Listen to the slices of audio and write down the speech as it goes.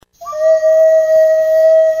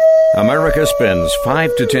America spends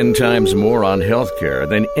 5 to 10 times more on healthcare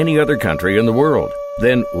than any other country in the world.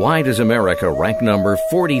 Then why does America rank number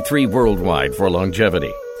 43 worldwide for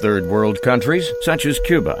longevity? Third world countries, such as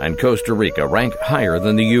Cuba and Costa Rica, rank higher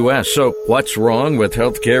than the U.S. So what's wrong with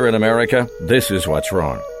healthcare in America? This is what's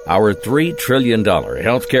wrong. Our $3 trillion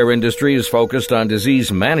healthcare industry is focused on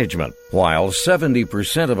disease management, while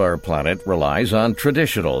 70% of our planet relies on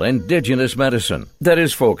traditional indigenous medicine that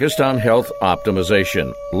is focused on health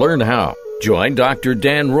optimization. Learn how. Join Dr.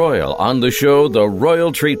 Dan Royal on the show The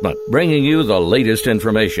Royal Treatment, bringing you the latest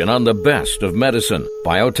information on the best of medicine,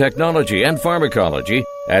 biotechnology, and pharmacology,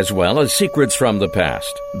 as well as secrets from the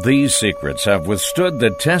past. These secrets have withstood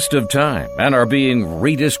the test of time and are being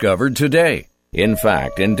rediscovered today. In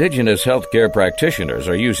fact, indigenous healthcare practitioners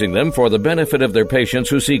are using them for the benefit of their patients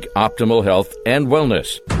who seek optimal health and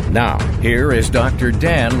wellness. Now, here is Dr.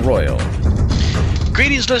 Dan Royal.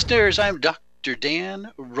 Greetings, listeners. I'm Dr.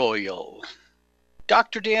 Dan Royal.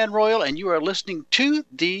 Dr. Dan Royal, and you are listening to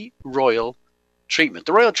The Royal Treatment.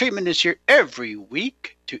 The Royal Treatment is here every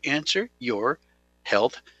week to answer your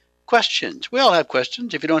health questions. We all have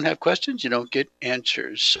questions. If you don't have questions, you don't get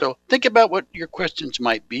answers. So think about what your questions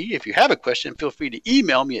might be. If you have a question, feel free to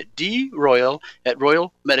email me at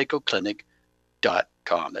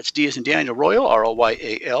droyal@royalmedicalclinic.com. That's D as in Daniel Royal,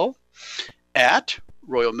 ROYAL, at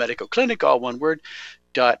royalmedicalclinic, all one word,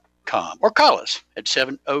 .com. Or call us at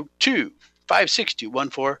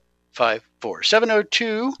 702-562-1454.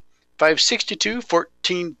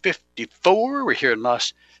 702-562-1454. We're here in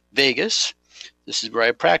Las Vegas. This is where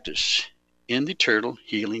I practice, in the Turtle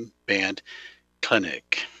Healing Band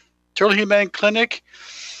Clinic. Turtle Healing Band Clinic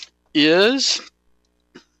is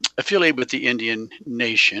affiliated with the Indian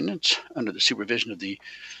Nation. It's under the supervision of the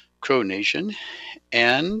Crow Nation,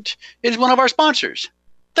 and it is one of our sponsors.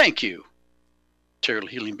 Thank you, Turtle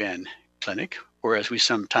Healing Band Clinic, or as we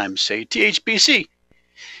sometimes say, THBC.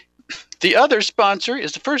 The other sponsor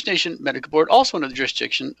is the First Nation Medical Board, also under the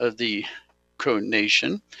jurisdiction of the Crow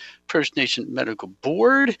Nation. First Nation Medical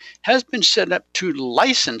Board has been set up to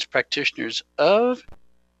license practitioners of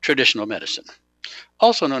traditional medicine,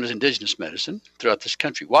 also known as indigenous medicine, throughout this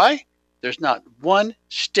country. Why? There's not one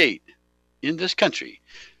state in this country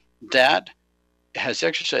that has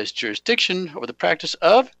exercised jurisdiction over the practice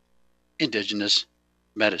of indigenous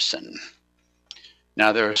medicine.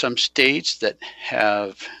 Now, there are some states that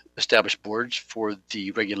have established boards for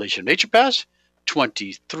the regulation of naturopaths,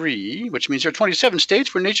 23, which means there are 27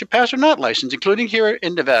 states where naturopaths are not licensed, including here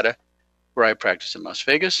in Nevada, where I practice in Las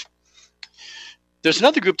Vegas. There's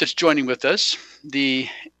another group that's joining with us, the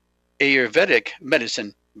Ayurvedic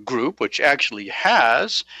Medicine Group, which actually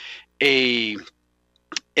has a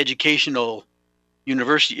educational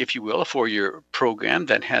university, if you will, a 4-year program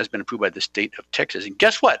that has been approved by the state of Texas. And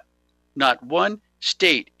guess what? Not one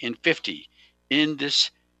state in 50 in this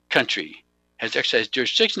country has exercised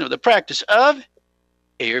jurisdiction of the practice of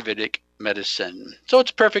Ayurvedic medicine. So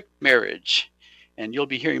it's a perfect marriage. And you'll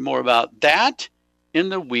be hearing more about that in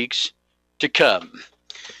the weeks to come.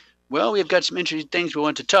 Well, we've got some interesting things we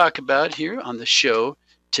want to talk about here on the show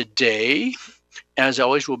today. As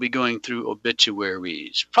always, we'll be going through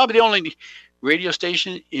obituaries. Probably the only radio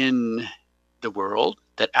station in the world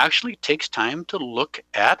that actually takes time to look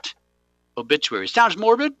at obituaries. Sounds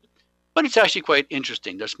morbid, but it's actually quite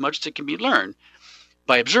interesting. There's much that can be learned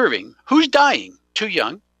by observing who's dying too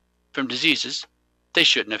young from diseases they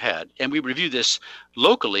shouldn't have had. And we review this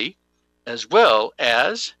locally as well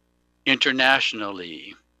as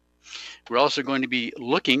internationally. We're also going to be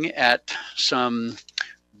looking at some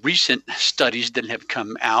recent studies that have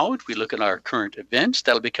come out. We look at our current events.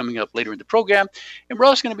 That'll be coming up later in the program. And we're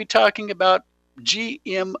also going to be talking about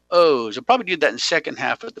GMOs. I'll probably do that in the second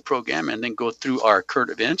half of the program and then go through our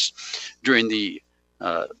current events during the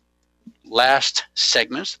last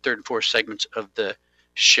segments, the third and fourth segments of the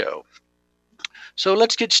show. So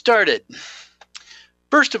let's get started.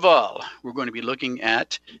 First of all, we're going to be looking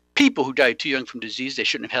at people who died too young from disease they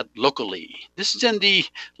shouldn't have had locally. This is in the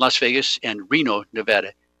Las Vegas and Reno,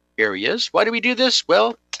 Nevada areas. Why do we do this?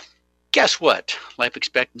 Well, guess what? Life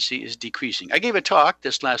expectancy is decreasing. I gave a talk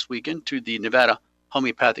this last weekend to the Nevada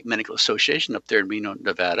Homeopathic Medical Association up there in Reno,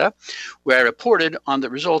 Nevada, where I reported on the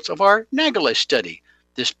results of our Nagalase study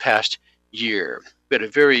this past year. We had a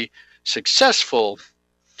very successful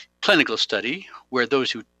clinical study where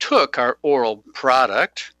those who took our oral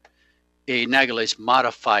product, a Nagalase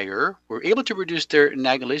modifier, were able to reduce their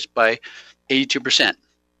Nagalase by 82%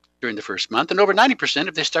 during the first month, and over 90%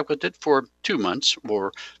 if they stuck with it for 2 months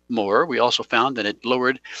or more. We also found that it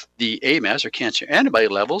lowered the AMAS, or cancer antibody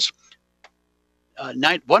levels,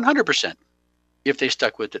 100% if they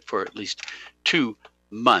stuck with it for at least 2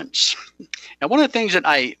 months. And one of the things that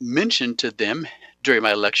I mentioned to them during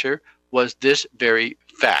my lecture was this very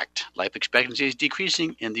fact. Life expectancy is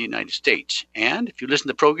decreasing in the United States. And if you listen to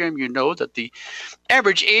the program, you know that the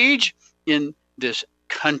average age in this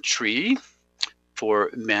country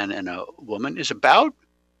for men and a woman is about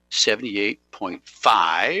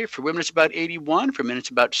 78.5. For women, it's about 81. For men, it's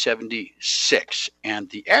about 76. And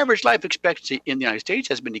the average life expectancy in the United States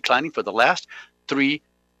has been declining for the last 3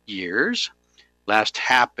 years. Last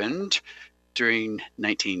happened during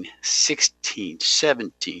 1916,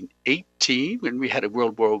 17, 18, when we had a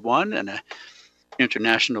World War I and an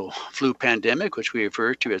international flu pandemic, which we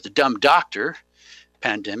refer to as the dumb doctor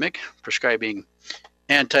pandemic, prescribing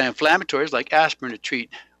anti-inflammatories like aspirin to treat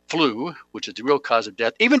flu, which is the real cause of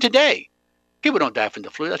death. Even today, people don't die from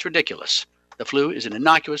the flu. That's ridiculous. The flu is an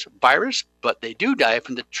innocuous virus, but they do die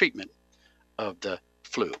from the treatment of the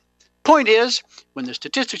flu. Point is, when the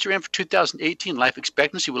statistics are in for 2018, life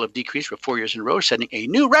expectancy will have decreased for 4 years in a row, setting a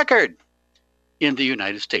new record in the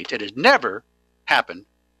United States. It has never happened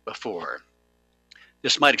before.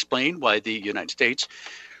 This might explain why the United States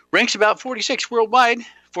ranks about 46 worldwide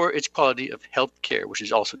for its quality of health care, which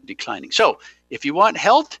is also declining. So if you want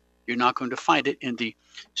health, you're not going to find it in the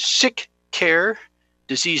sick care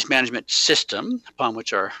disease management system upon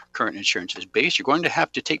which our current insurance is based. You're going to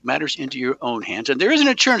have to take matters into your own hands. And there is an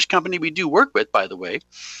insurance company we do work with, by the way.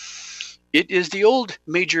 It is the old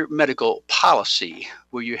major medical policy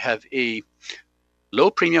where you have a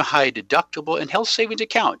low premium, high deductible, and health savings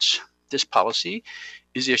accounts. This policy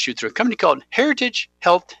is issued through a company called Heritage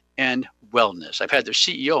Health and Wellness. I've had their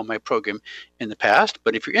CEO on my program in the past,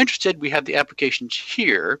 but if you're interested, we have the applications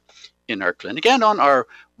here in our clinic and on our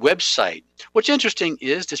website. What's interesting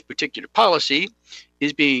is this particular policy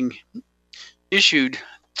is being issued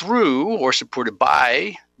through or supported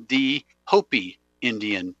by the Hopi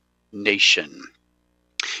Indian Nation.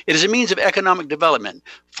 It is a means of economic development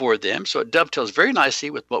for them, so it dovetails very nicely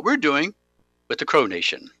with what we're doing with the Crow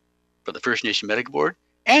Nation for the First Nation Medical Board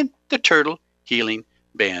and the Turtle Healing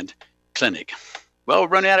Band Clinic. Well, we're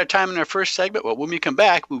running out of time in our first segment. Well, when we come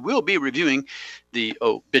back, we will be reviewing the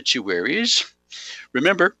obituaries.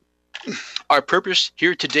 Remember, our purpose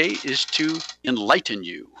here today is to enlighten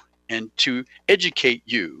you and to educate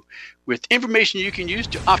you with information you can use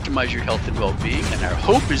to optimize your health and well-being. And our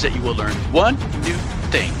hope is that you will learn one new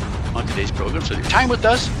thing on today's program, so your time with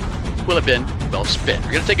us will have been well spent.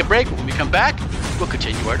 We're going to take a break. When we come back, we'll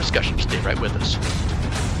continue our discussion. Stay right with us.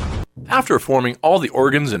 After forming all the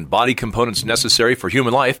organs and body components necessary for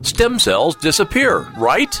human life, stem cells disappear,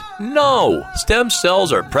 right? No! Stem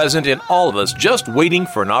cells are present in all of us, just waiting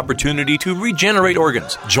for an opportunity to regenerate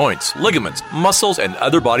organs, joints, ligaments, muscles, and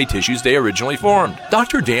other body tissues they originally formed.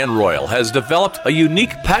 Dr. Dan Royal has developed a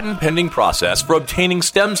unique patent-pending process for obtaining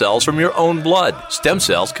stem cells from your own blood. Stem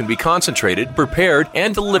cells can be concentrated, prepared,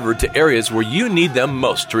 and delivered to areas where you need them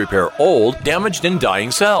most to repair old, damaged, and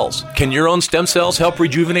dying cells. Can your own stem cells help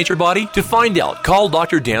rejuvenate your body? To find out, call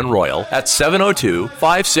Dr. Dan Royal at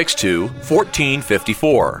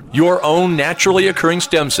 702-562-1454. Your own naturally occurring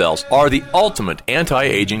stem cells are the ultimate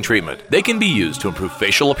anti-aging treatment. They can be used to improve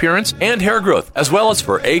facial appearance and hair growth, as well as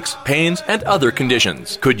for aches, pains, and other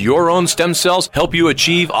conditions. Could your own stem cells help you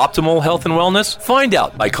achieve optimal health and wellness? Find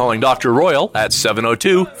out by calling Dr. Royal at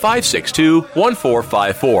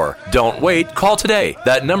 702-562-1454. Don't wait, call today.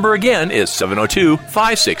 That number again is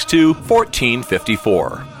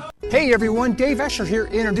 702-562-1454. Hey everyone, Dave Escher here,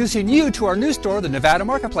 introducing you to our new store, the Nevada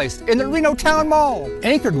Marketplace, in the Reno Town Mall.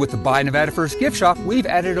 Anchored with the Buy Nevada First gift shop, we've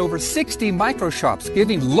added over 60 micro shops,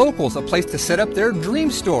 giving locals a place to set up their dream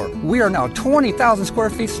store. We are now 20,000 square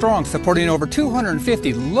feet strong, supporting over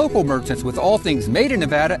 250 local merchants with all things made in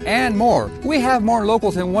Nevada and more. We have more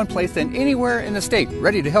locals in one place than anywhere in the state,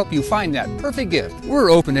 ready to help you find that perfect gift. We're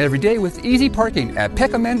open every day with easy parking at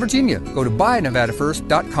Peckham and Virginia. Go to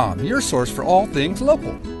buynevadafirst.com, your source for all things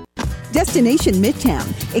local. Destination Midtown.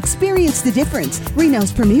 Experience the difference.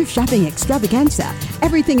 Reno's premier shopping extravaganza.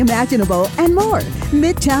 Everything imaginable and more.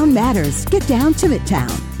 Midtown matters. Get down to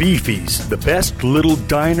Midtown. Beefy's, the best little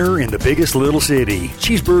diner in the biggest little city.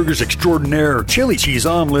 Cheeseburgers extraordinaire, chili cheese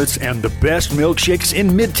omelets, and the best milkshakes in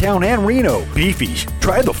Midtown and Reno. Beefy's.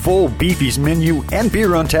 Try the full Beefy's menu and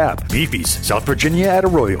beer on tap. Beefy's, South Virginia at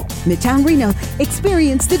Arroyo. Midtown Reno.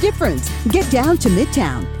 Experience the difference. Get down to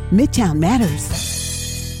Midtown. Midtown matters.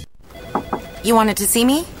 You wanted to see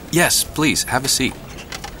me? Yes, please, have a seat.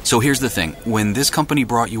 So here's the thing. When this company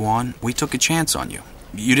brought you on, we took a chance on you.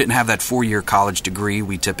 You didn't have that 4-year college degree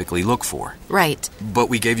we typically look for. Right. But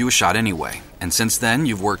we gave you a shot anyway. And since then,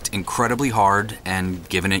 you've worked incredibly hard and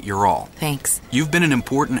given it your all. Thanks. You've been an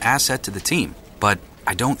important asset to the team. But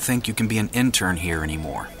I don't think you can be an intern here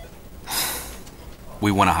anymore.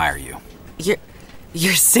 We want to hire you.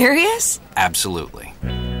 You're serious? Absolutely.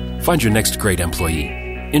 Find your next great employee.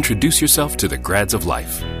 Introduce yourself to the Grads of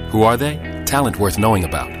Life. Who are they? Talent worth knowing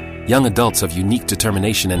about. Young adults of unique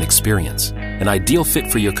determination and experience. An ideal fit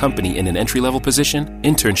for your company in an entry-level position,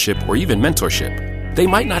 internship, or even mentorship. They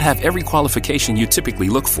might not have every qualification you typically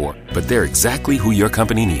look for, but they're exactly who your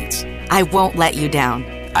company needs. I won't let you down.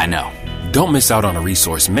 I know. Don't miss out on a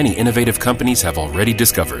resource many innovative companies have already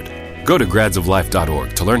discovered. Go to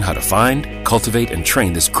gradsoflife.org to learn how to find, cultivate, and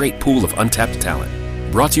train this great pool of untapped talent.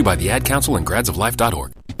 Brought to you by the Ad Council and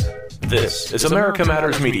gradsoflife.org. This is America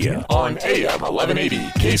Matters Media on AM 1180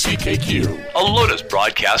 KCKQ, a Lotus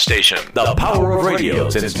broadcast station, the power of radio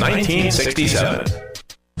since 1967.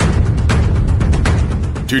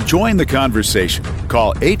 To join the conversation,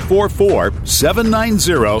 call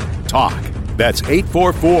 844-790-TALK. That's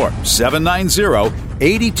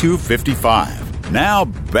 844-790-8255. Now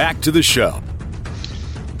back to the show.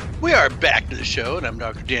 We are back to the show, and I'm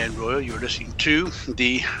Dr. Dan Royal. You're listening to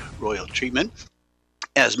The Royal Treatment.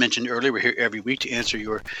 As mentioned earlier, we're here every week to answer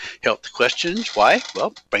your health questions. Why?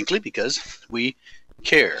 Well, frankly, because we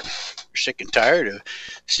care. We're sick and tired of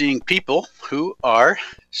seeing people who are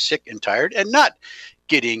sick and tired and not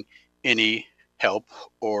getting any help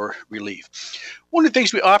or relief. One of the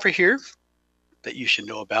things we offer here that you should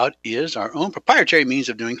know about is our own proprietary means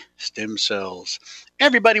of doing stem cells.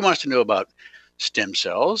 Everybody wants to know about stem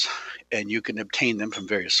cells, and you can obtain them from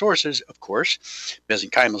various sources, of course.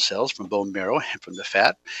 Mesenchymal cells from bone marrow and from the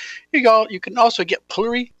fat. You can also get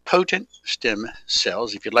pluripotent stem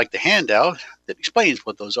cells. If you'd like the handout that explains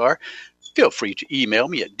what those are, feel free to email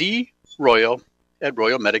me at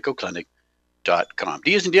droyal@royalmedicalclinic.com.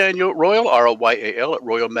 D as in Daniel, Royal, ROYAL, at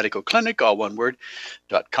Royal Medical Clinic, all one word,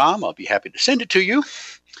 .com. I'll be happy to send it to you.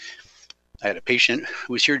 I had a patient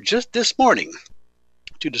who was here just this morning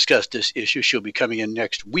to discuss this issue. She'll be coming in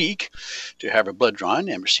next week to have her blood drawn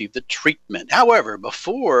and receive the treatment. However,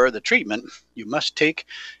 before the treatment, you must take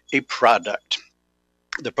a product.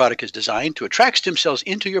 The product is designed to attract stem cells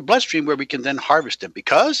into your bloodstream where we can then harvest them,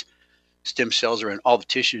 because stem cells are in all the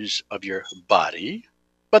tissues of your body,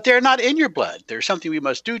 but they're not in your blood. There's something we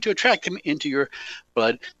must do to attract them into your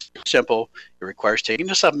blood. Simple. It requires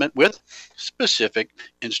taking a supplement with specific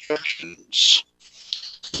instructions.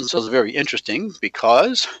 Stem cells are very interesting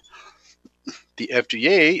because the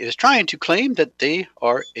FDA is trying to claim that they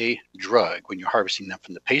are a drug when you're harvesting them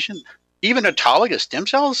from the patient. Even autologous stem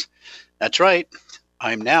cells? That's right.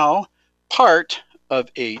 I'm now part of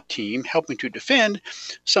a team helping to defend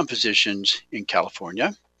some physicians in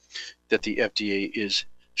California that the FDA is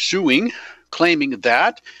suing, claiming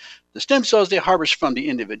that the stem cells they harvest from the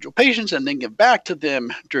individual patients and then give back to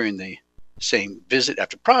them during the same visit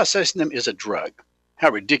after processing them is a drug. How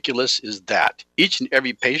ridiculous is that? Each and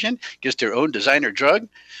every patient gets their own designer drug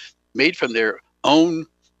made from their own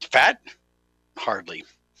fat? Hardly.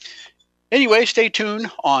 Anyway, stay tuned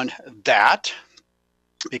on that,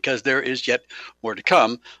 because there is yet more to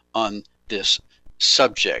come on this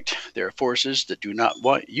subject. There are forces that do not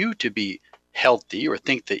want you to be healthy or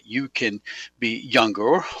think that you can be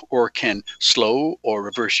younger or can slow or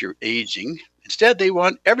reverse your aging. Instead, they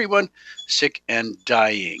want everyone sick and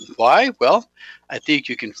dying. Why? Well, I think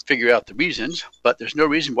you can figure out the reasons, but there's no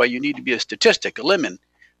reason why you need to be a statistic, a lemon,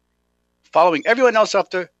 following everyone else off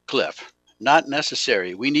the cliff. Not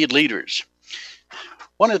necessary. We need leaders.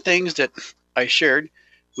 One of the things that I shared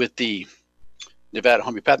with the Nevada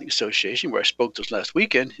Homeopathic Association, where I spoke this last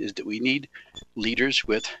weekend, is that we need leaders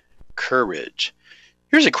with courage.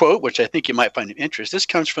 Here's a quote, which I think you might find of interest. This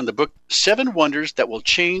comes from the book 7 Wonders That Will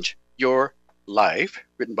Change Your Life,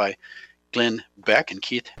 written by Glenn Beck and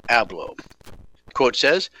Keith Abloh. The quote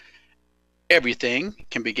says, "Everything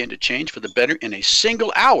can begin to change for the better in a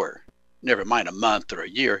single hour, never mind a month or a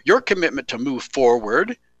year. Your commitment to move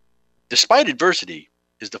forward, despite adversity,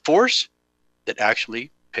 is the force that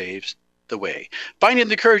actually paves the way. Finding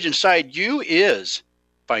the courage inside you is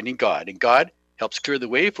finding God, and God helps clear the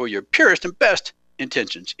way for your purest and best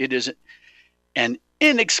intentions. It is an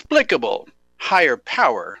inexplicable higher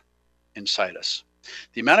power inside us.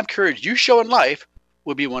 The amount of courage you show in life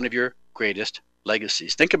will be one of your greatest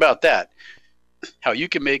legacies." Think about that, how you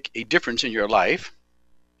can make a difference in your life,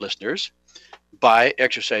 listeners, by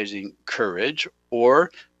exercising courage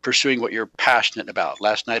or pursuing what you're passionate about.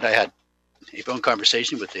 Last night I had a phone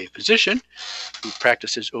conversation with a physician who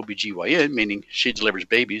practices OBGYN, meaning she delivers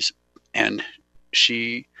babies, and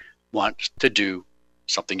she wants to do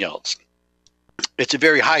something else. It's a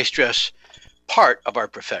very high stress part of our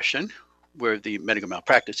profession where the medical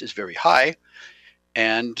malpractice is very high,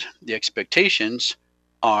 and the expectations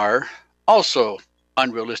are also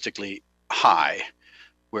unrealistically high,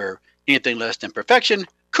 where anything less than perfection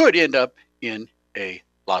could end up in a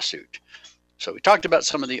lawsuit. So we talked about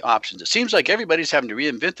some of the options. It seems like everybody's having to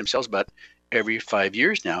reinvent themselves about every 5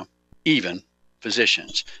 years now, even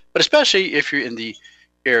physicians. But especially if you're in the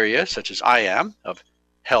area, such as I am, of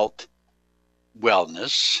health,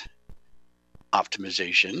 wellness,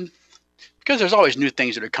 optimization, because there's always new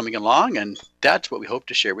things that are coming along, and that's what we hope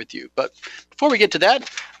to share with you. But before we get to that,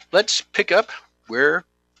 let's pick up where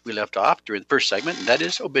we left off during the first segment, and that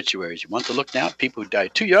is obituaries. You want to look now at people who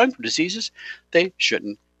died too young from diseases they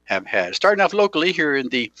shouldn't have had. Starting off locally here in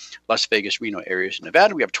the Las Vegas, Reno areas of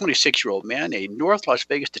Nevada, we have a 26-year-old man, a North Las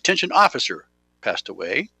Vegas detention officer, passed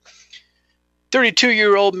away.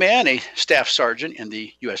 32-year-old man, a staff sergeant in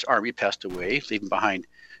the U.S. Army, passed away, leaving behind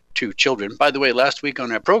 2 children. By the way, last week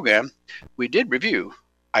on our program, we did review,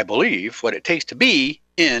 I believe, what it takes to be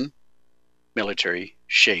in military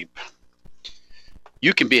shape.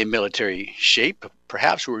 You can be in military shape.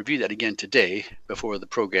 Perhaps we'll review that again today before the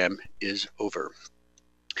program is over.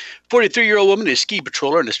 43-year-old woman, a ski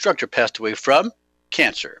patroller and instructor, passed away from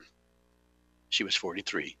cancer. She was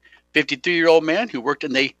 43. 53-year-old man who worked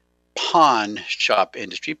in the pawn shop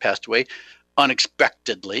industry passed away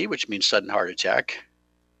unexpectedly, which means sudden heart attack.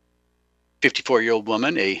 54-year-old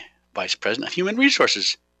woman, a vice president of human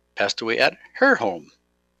resources, passed away at her home,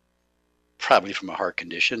 probably from a heart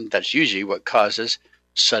condition. That's usually what causes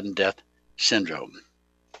sudden death syndrome.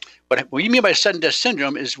 What you mean by sudden death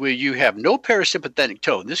syndrome is where you have no parasympathetic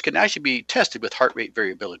tone. This can actually be tested with heart rate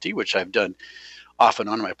variability, which I've done off and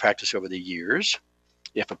on in my practice over the years.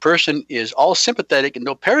 If a person is all sympathetic and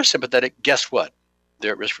no parasympathetic, guess what?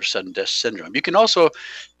 They're at risk for sudden death syndrome. You can also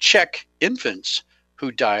check infants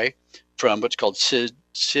who die from what's called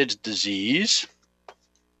SIDS disease,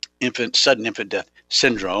 sudden infant death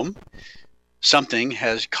syndrome. Something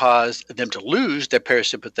has caused them to lose their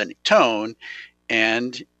parasympathetic tone,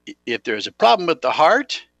 and if there's a problem with the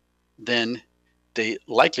heart, then they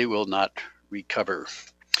likely will not recover.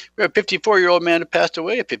 We have a 54-year-old man who passed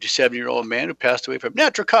away, a 57-year-old man who passed away from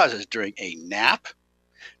natural causes during a nap.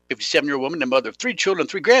 57-year-old woman, the mother of 3 children and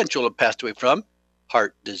 3 grandchildren, passed away from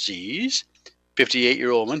heart disease.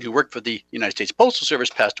 58-year-old woman who worked for the United States Postal Service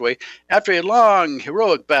passed away after a long,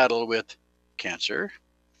 heroic battle with cancer.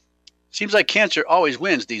 Seems like cancer always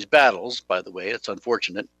wins these battles, by the way. It's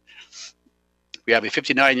unfortunate. We have a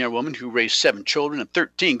 59-year-old woman who raised 7 children and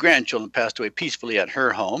 13 grandchildren, passed away peacefully at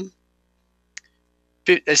her home.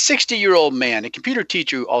 A 60-year-old man, a computer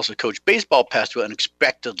teacher who also coached baseball, passed away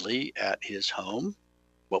unexpectedly at his home.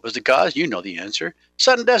 What was the cause? You know the answer.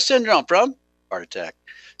 Sudden death syndrome from heart attack.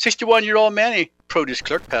 61-year-old man, a produce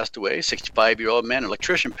clerk, passed away. 65-year-old man, an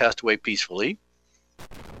electrician, passed away peacefully.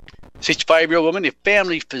 65-year-old woman, a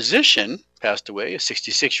family physician, passed away. A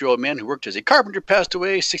 66-year-old man who worked as a carpenter passed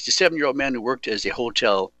away. A 67-year-old man who worked as a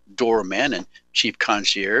hotel doorman and chief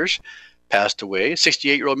concierge passed away. A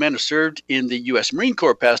 68-year-old man who served in the U.S. Marine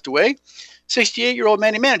Corps passed away. 68-year-old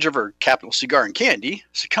man, a manager for Capital Cigar and Candy,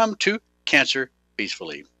 succumbed to cancer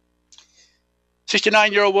peacefully.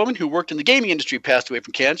 69-year-old woman who worked in the gaming industry passed away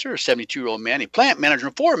from cancer. A 72-year-old man, a plant manager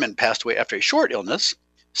and foreman, passed away after a short illness.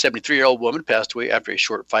 73-year-old woman passed away after a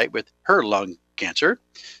short fight with her lung cancer.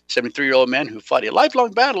 73-year-old man who fought a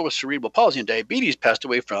lifelong battle with cerebral palsy and diabetes passed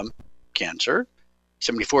away from cancer.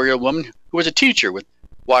 74-year-old woman who was a teacher with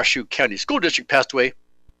Washoe County School District passed away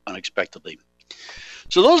unexpectedly.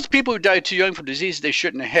 So those are the people who died too young from diseases they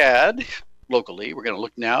shouldn't have had locally. We're going to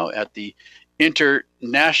look now at the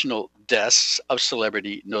international deaths of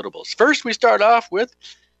celebrity notables. First, we start off with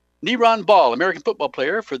Neron Ball, American football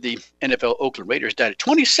player for the NFL Oakland Raiders, died at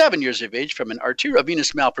 27 years of age from an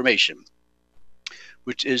arteriovenous malformation,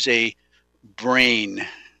 which is a brain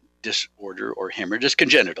disorder or hemorrhage. It's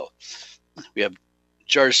congenital. We have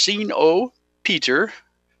Jarcine Peter,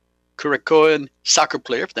 Curaçaoan soccer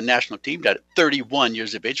player for the national team, died at 31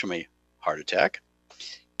 years of age from a heart attack.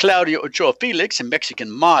 Claudia Ochoa Felix, a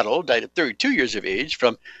Mexican model, died at 32 years of age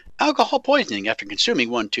from alcohol poisoning after consuming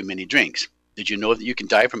one too many drinks. Did you know that you can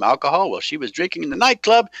die from alcohol? Well, she was drinking in the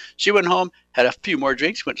nightclub. She went home, had a few more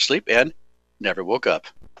drinks, went to sleep, and never woke up.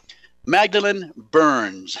 Magdalene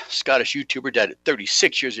Burns, Scottish YouTuber, died at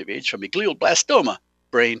 36 years of age from a glioblastoma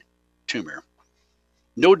brain tumor.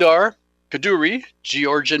 Nodar Kaduri,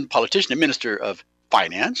 Georgian politician and minister of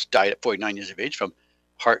finance, died at 49 years of age from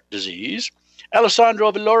heart disease.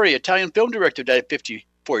 Alessandro Valori, Italian film director, died at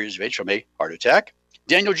 54 years of age from a heart attack.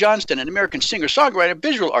 Daniel Johnston, an American singer-songwriter,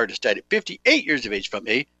 visual artist, died at 58 years of age from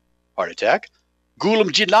a heart attack. Ghulam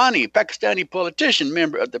Jilani, Pakistani politician,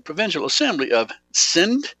 member of the Provincial Assembly of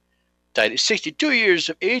Sindh, died at 62 years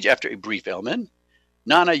of age after a brief ailment.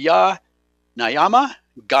 Nayama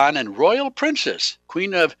Ganon, royal princess,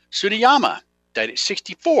 Queen of Tsuneyama, died at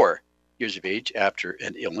 64 years of age after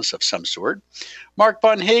an illness of some sort. Mark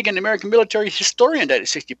von Hagen, American military historian, died at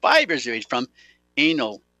 65 years of age from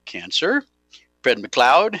anal cancer. Fred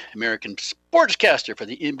McLeod, American sportscaster for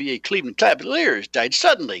the NBA Cleveland Cavaliers, died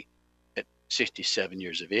suddenly at 67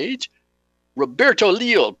 years of age. Roberto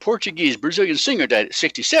Leal, Portuguese Brazilian singer, died at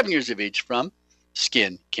 67 years of age from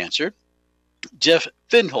skin cancer. Jeff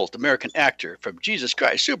Finholt, American actor from Jesus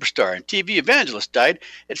Christ Superstar and TV evangelist, died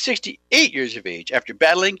at 68 years of age after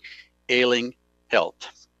battling ailing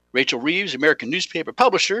health. Rachel Reeves, American newspaper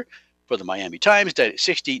publisher for the Miami Times, died at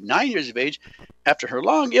 69 years of age after her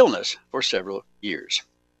long illness for several years.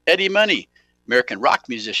 Eddie Money, American rock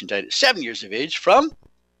musician, died at 7 years of age from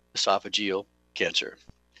esophageal cancer.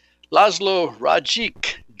 Laszlo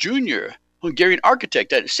Rajic Jr., Hungarian architect,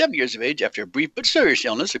 died at 7 years of age after a brief but serious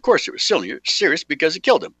illness. Of course, it was serious because it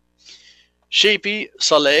killed him. Shapee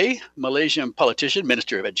Saleh, Malaysian politician,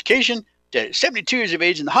 Minister of Education, died at 72 years of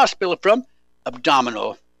age in the hospital from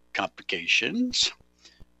abdominal complications.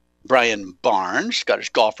 Brian Barnes, Scottish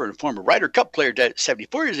golfer and former Ryder Cup player, died at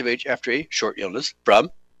 74 years of age after a short illness from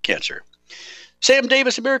cancer. Sam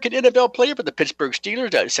Davis, American NFL player for the Pittsburgh Steelers,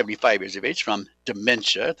 died at 75 years of age from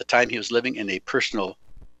dementia at the time he was living in a personal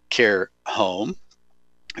care home.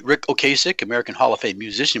 Rick Ocasek, American Hall of Fame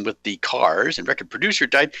musician with the Cars and record producer,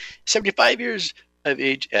 died 75 years of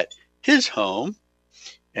age at his home,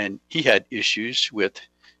 and he had issues with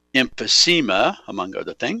emphysema, among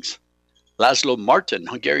other things. Laszlo Martin,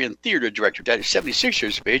 Hungarian theater director, died at 76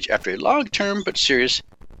 years of age after a long-term but serious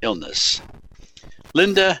illness.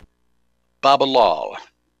 Linda Babalal,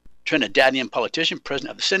 Trinidadian politician,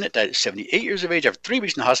 president of the Senate, died at 78 years of age after 3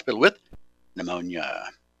 weeks in the hospital with pneumonia.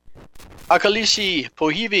 Akalisi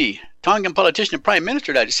Pohivi, Tongan politician and prime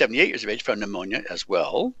minister, died at 78 years of age from pneumonia as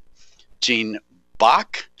well. Gene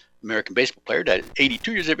Bach, American baseball player, died at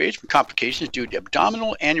 82 years of age from complications due to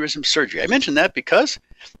abdominal aneurysm surgery. I mentioned that because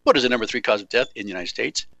what is the number 3 cause of death in the United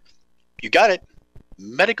States? You got it.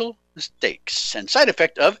 Medical mistakes and side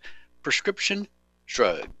effect of prescription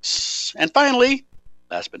drugs. And finally,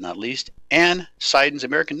 last but not least, Anne Sidon's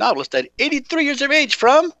American novelist, died at 83 years of age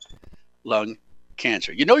from lung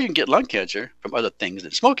cancer. You know you can get lung cancer from other things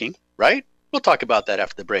than smoking, right? We'll talk about that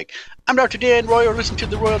after the break. I'm Dr. Dan Royal. Listen to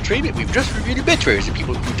The Royal Treatment. We've just reviewed obituaries of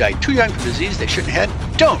people who died too young from disease they shouldn't have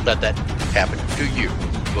had. Don't let that happen to you.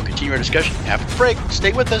 We'll continue our discussion after the break.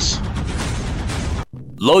 Stay with us.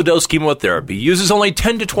 Low-dose chemotherapy uses only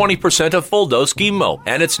 10 to 20% of full-dose chemo,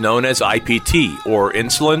 and it's known as IPT, or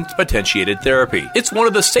insulin-potentiated therapy. It's one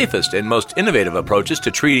of the safest and most innovative approaches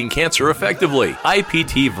to treating cancer effectively.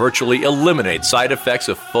 IPT virtually eliminates side effects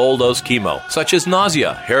of full-dose chemo, such as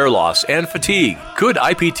nausea, hair loss, and fatigue. Could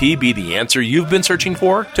IPT be the answer you've been searching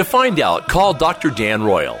for? To find out, call Dr. Dan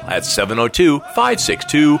Royal at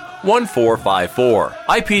 702-562-1454.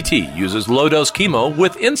 IPT uses low-dose chemo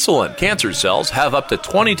with insulin. Cancer cells have up to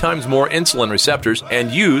 20 times more insulin receptors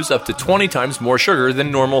and use up to 20 times more sugar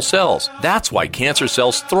than normal cells. That's why cancer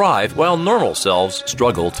cells thrive while normal cells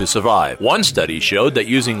struggle to survive. One study showed that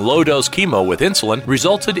using low-dose chemo with insulin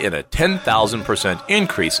resulted in a 10,000%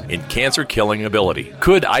 increase in cancer-killing ability.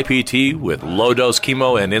 Could IPT with low-dose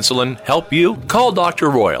chemo and insulin help you? Call Dr.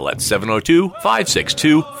 Royal at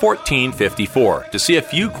 702-562-1454 to see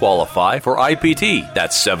if you qualify for IPT.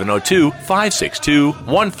 That's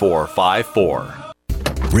 702-562-1454.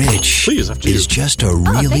 Rich is just a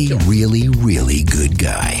really good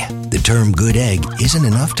guy. The term good egg isn't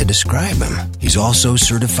enough to describe him. He's also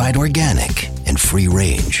certified organic and free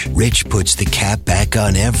range. Rich puts the cap back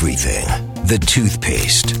on everything. The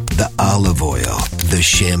toothpaste, the olive oil, the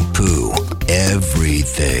shampoo,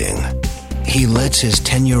 everything. He lets his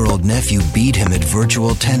 10-year-old nephew beat him at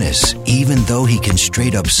virtual tennis, even though he can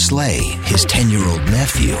straight up slay his 10-year-old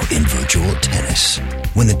nephew in virtual tennis.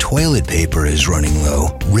 When the toilet paper is running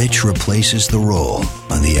low, Rich replaces the roll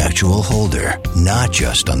on the actual holder, not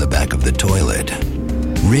just on the back of the toilet.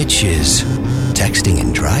 Rich is texting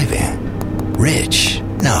and driving. Rich,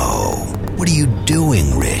 no. What are you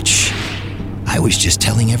doing, Rich? I was just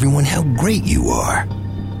telling everyone how great you are.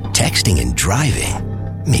 Texting and driving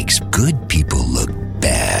makes good people look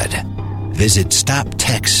bad. Visit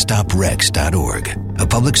StopTextStopWrecks.org. A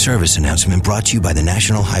public service announcement brought to you by the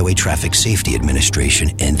National Highway Traffic Safety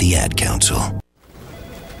Administration and the Ad Council.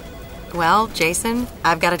 Well, Jason,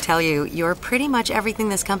 I've got to tell you, you're pretty much everything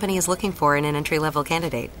this company is looking for in an entry-level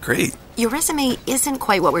candidate. Great. Your resume isn't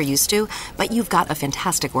quite what we're used to, but you've got a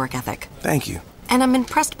fantastic work ethic. Thank you. And I'm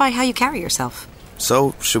impressed by how you carry yourself.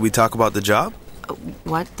 So, should we talk about the job?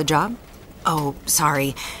 What? The job? Oh,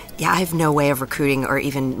 sorry. Yeah, I have no way of recruiting or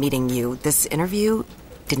even meeting you. This interview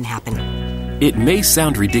didn't happen. It may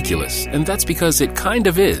sound ridiculous, and that's because it kind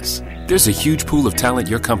of is. There's a huge pool of talent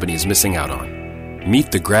your company is missing out on.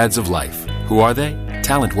 Meet the grads of life. Who are they?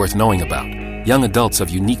 Talent worth knowing about. Young adults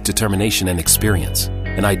of unique determination and experience.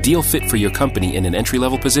 An ideal fit for your company in an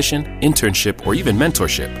entry-level position, internship, or even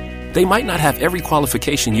mentorship. They might not have every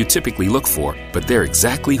qualification you typically look for, but they're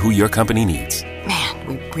exactly who your company needs. Man,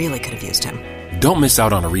 we really could have used him. Don't miss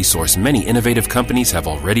out on a resource many innovative companies have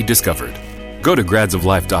already discovered. Go to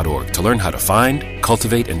gradsoflife.org to learn how to find,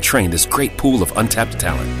 cultivate, and train this great pool of untapped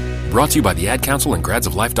talent. Brought to you by the Ad Council and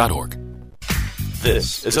gradsoflife.org.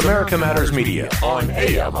 This is America Matters Media on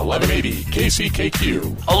AM 1180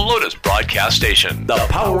 KCKQ, a Lotus broadcast station. The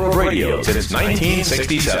power of radio since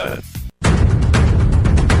 1967.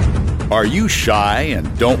 Are you shy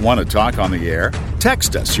and don't want to talk on the air?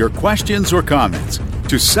 Text us your questions or comments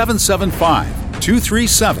to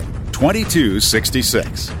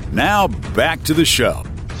 775-237-2266. Now back to the show.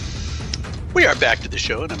 We are back to the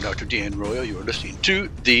show, and I'm Dr. Dan Royal. You are listening to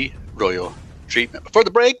The Royal Treatment. Before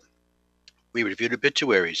the break, we reviewed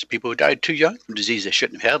obituaries, people who died too young from disease they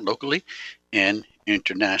shouldn't have had locally and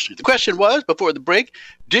internationally. The question was, before the break,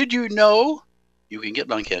 did you know you can get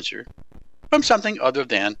lung cancer from something other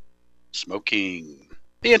than smoking?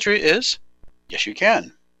 The answer is, yes, you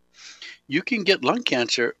can. You can get lung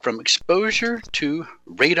cancer from exposure to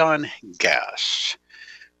radon gas.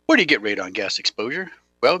 Where do you get radon gas exposure?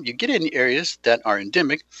 Well, you get it in areas that are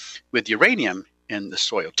endemic with uranium in the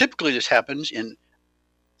soil. Typically, this happens in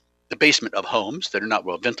the basement of homes that are not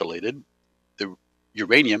well ventilated. The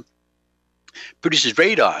uranium produces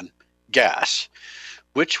radon gas,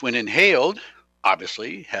 which when inhaled,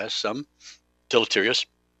 obviously has some deleterious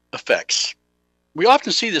effects. We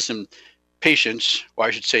often see this in patients, or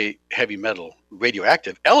I should say heavy metal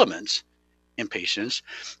radioactive elements in patients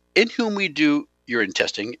in whom we do urine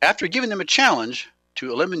testing after giving them a challenge to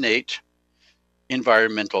eliminate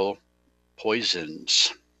environmental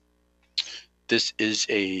poisons. This is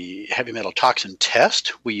a heavy metal toxin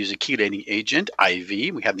test. We use a chelating agent, IV.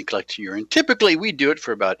 We have them collect urine. Typically, we do it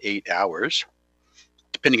for about 8 hours.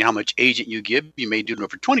 Depending on how much agent you give, you may do it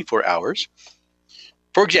over 24 hours.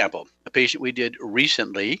 For example, a patient we did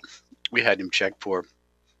recently, we had him check for,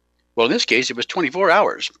 well, in this case, it was 24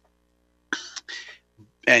 hours.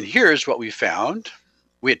 And here's what we found.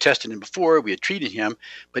 We had tested him before. We had treated him.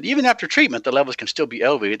 But even after treatment, the levels can still be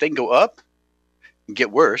elevated. They can go up and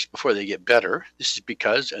get worse before they get better. This is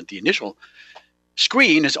because the initial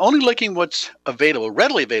screen is only looking what's available,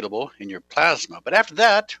 readily available in your plasma. But after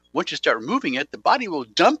that, once you start removing it, the body will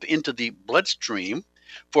dump into the bloodstream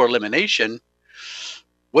for elimination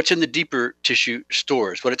what's in the deeper tissue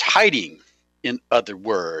stores, what it's hiding, in other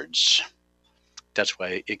words. That's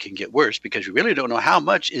why it can get worse, because we really don't know how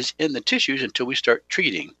much is in the tissues until we start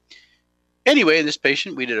treating. Anyway, in this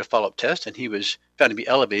patient, we did a follow-up test, and he was found to be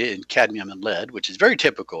elevated in cadmium and lead, which is very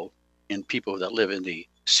typical in people that live in the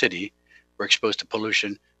city or exposed to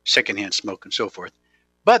pollution, secondhand smoke, and so forth.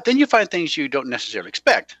 But then you find things you don't necessarily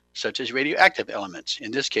expect, such as radioactive elements.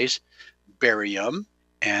 In this case, barium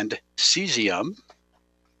and cesium.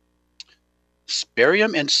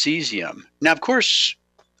 Barium and cesium. Now, of course,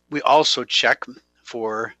 we also check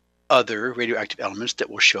for other radioactive elements that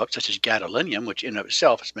will show up, such as gadolinium, which in and of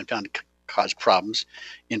itself has been found to cause problems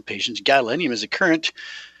in patients. Gadolinium is a current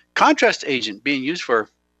contrast agent being used for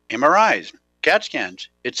MRIs, CAT scans,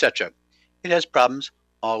 etc. It has problems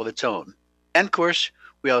all of its own. And of course,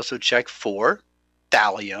 we also check for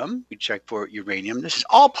thallium. We check for uranium. This is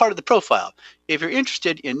all part of the profile. If you're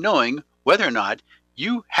interested in knowing whether or not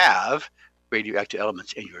you have radioactive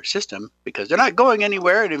elements in your system, because they're not going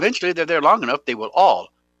anywhere, and eventually they're there long enough, they will all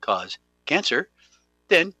cause cancer,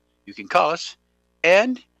 then you can call us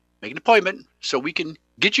and make an appointment so we can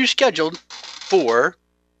get you scheduled for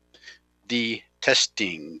the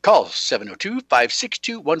testing. Call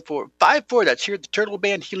 702-562-1454. That's here at the Turtle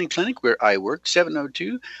Band Healing Clinic where I work,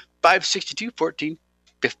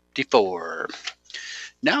 702-562-1454.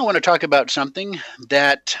 Now I want to talk about something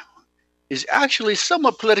that is actually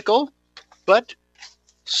somewhat political, but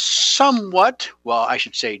somewhat, well, I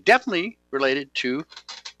should say definitely related to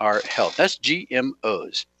our health. That's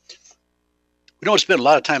GMOs. We don't spend a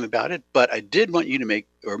lot of time about it, but I did want you to make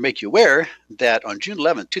you aware that on June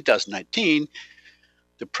 11, 2019,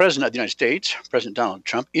 the President of the United States, President Donald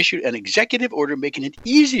Trump, issued an executive order making it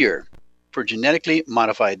easier for genetically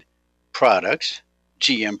modified products,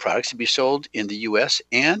 GM products, to be sold in the U.S.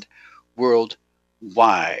 and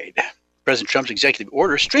worldwide. President Trump's executive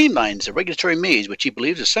order streamlines the regulatory maze, which he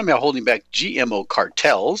believes is somehow holding back GMO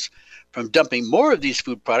cartels from dumping more of these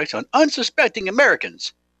food products on unsuspecting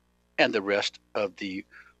Americans and the rest of the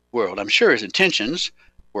world. I'm sure his intentions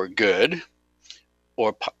were good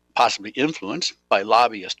or possibly influenced by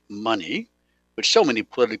lobbyist money, which so many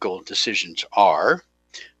political decisions are.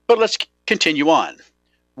 But let's continue on.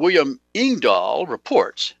 William Engdahl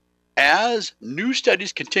reports, as new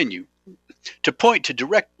studies continue to point to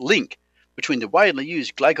direct link between the widely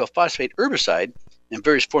used glyphosate herbicide and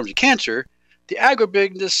various forms of cancer, the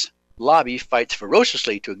agribusiness lobby fights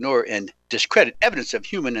ferociously to ignore and discredit evidence of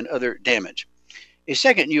human and other damage. A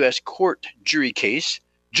second U.S. court jury case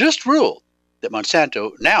just ruled that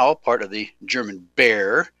Monsanto, now part of the German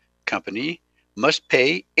Bayer company, must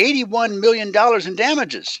pay $81 million in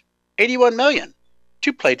damages. $81 million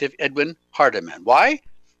to plaintiff Edwin Hardeman. Why?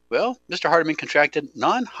 Well, Mr. Hardeman contracted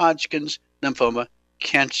non-Hodgkin's lymphoma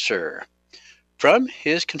cancer from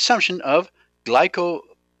his consumption of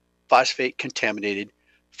glyphosate-contaminated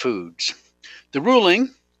foods. The ruling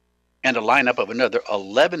and a lineup of another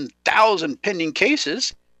 11,000 pending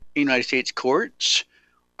cases in United States courts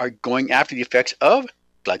are going after the effects of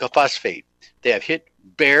glyphosate. They have hit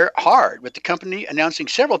Bayer hard, with the company announcing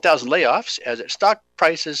several thousand layoffs as its stock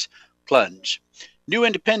prices plunge. New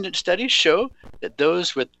independent studies show that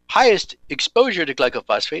those with highest exposure to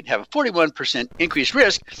glyphosate have a 41% increased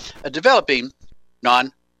risk of developing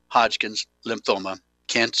non-Hodgkin's lymphoma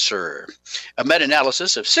cancer. A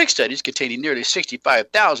meta-analysis of 6 studies containing nearly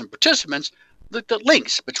 65,000 participants looked at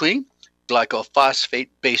links between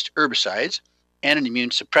glyphosate-based herbicides and an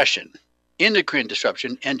immune suppression, endocrine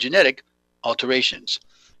disruption, and genetic alterations.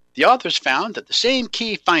 The authors found that the same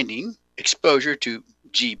key finding, exposure to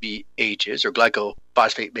GBHs, or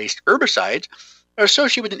glyphosate-based herbicides, are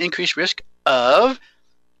associated with an increased risk of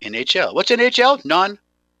NHL. What's NHL?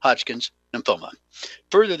 Non-Hodgkin's lymphoma.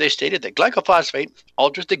 Further, they stated that glyphosate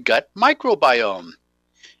alters the gut microbiome,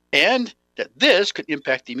 and that this could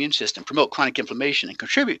impact the immune system, promote chronic inflammation, and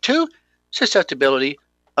contribute to susceptibility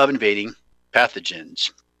of invading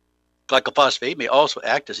pathogens. Glyphosate may also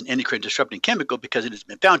act as an endocrine disrupting chemical because it has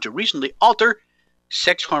been found to recently alter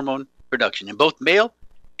sex hormone production in both male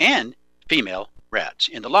and female rats.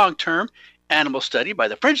 In the long-term animal study by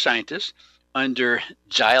the French scientists under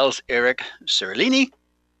Gilles-Eric Serlini,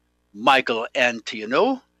 Michael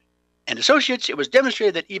Antiono, and associates, it was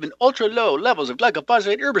demonstrated that even ultra-low levels of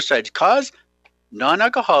glyphosate herbicides cause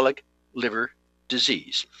non-alcoholic liver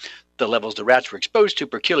disease. The levels the rats were exposed to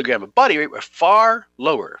per kilogram of body weight were far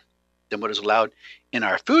lower than what is allowed in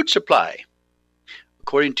our food supply.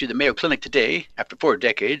 According to the Mayo Clinic today, after 4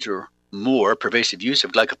 decades or more pervasive use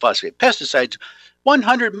of glyphosate pesticides,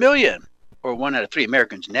 100 million, or 1 out of 3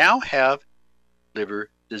 Americans, now have liver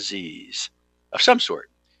disease of some sort.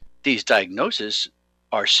 These diagnoses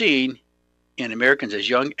are seen in Americans as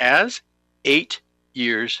young as 8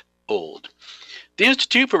 years old. The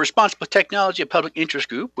Institute for Responsible Technology, a public interest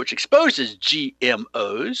group which exposes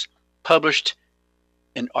GMOs, published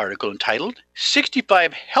an article entitled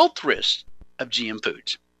 65 Health Risks of GM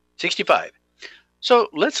Foods. 65. So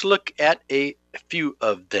let's look at a few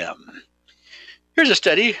of them. Here's a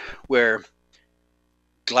study where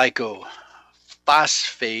glyphosate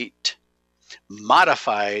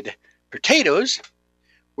modified potatoes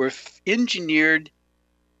were engineered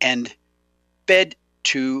and fed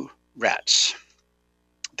to rats.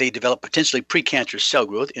 They developed potentially precancerous cell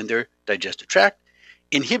growth in their digestive tract,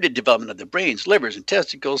 inhibited development of the brains, livers, and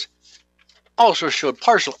testicles, also showed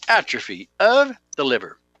partial atrophy of the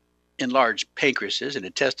liver, enlarged pancreases and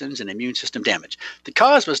intestines, and immune system damage. The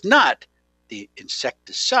cause was not the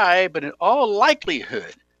insecticide, but in all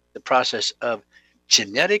likelihood, the process of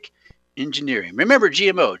genetic engineering. Remember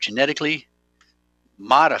GMO, genetically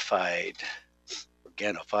modified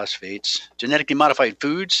organophosphates, genetically modified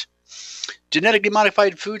foods. Genetically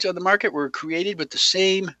modified foods on the market were created with the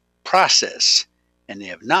same process, and they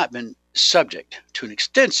have not been subject to an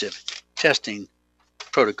extensive testing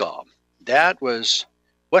protocol. That was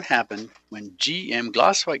what happened when GM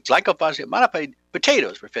glyphosate modified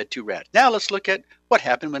potatoes were fed to rats. Now let's look at what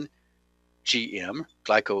happened when GM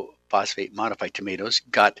glyphosate modified tomatoes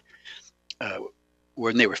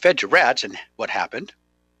when they were fed to rats, and what happened.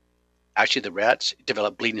 Actually, the rats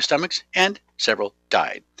developed bleeding stomachs and several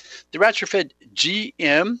died. The rats were fed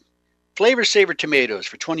GM Flavor Saver tomatoes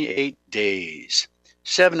for 28 days.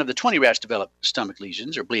 7 of the 20 rats developed stomach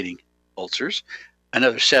lesions or bleeding ulcers.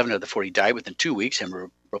 Another 7 of the 40 died within 2 weeks and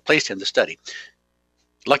were replaced in the study.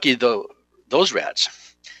 Lucky though those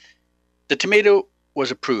rats. The tomato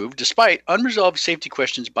was approved despite unresolved safety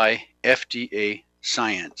questions by FDA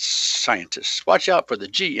scientists. Watch out for the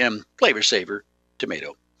GM Flavor Saver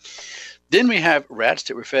tomato. Then we have rats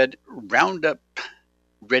that were fed Roundup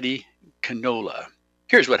Ready canola.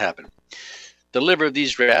 Here's what happened. The liver of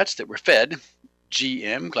these rats that were fed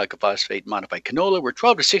GM, glycophosphate modified canola, were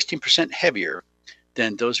 12 to 16% heavier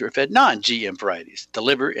than those that were fed non-GM varieties. The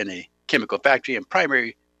liver is the chemical factory and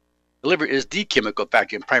primary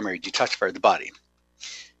detoxifier of the body.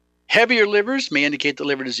 Heavier livers may indicate that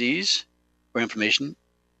liver disease or inflammation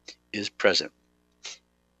is present.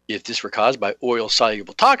 If this were caused by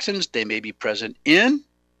oil-soluble toxins, they may be present in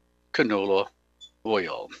canola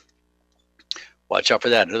oil. Watch out for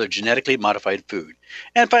that, another genetically modified food.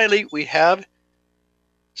 And finally, we have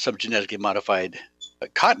some genetically modified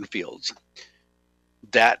cotton fields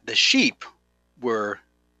that the sheep were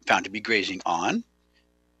found to be grazing on.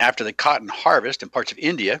 After the cotton harvest in parts of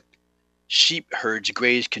India, sheep herds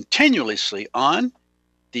grazed continuously on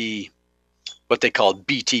what they called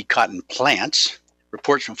BT cotton plants.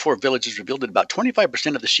 Reports from 4 villages revealed that about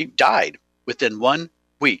 25% of the sheep died within 1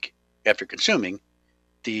 week after consuming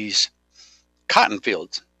these cotton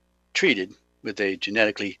fields treated with a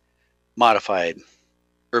genetically modified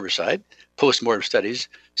herbicide. Post-mortem studies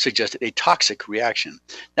suggested a toxic reaction.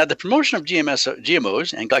 Now, the promotion of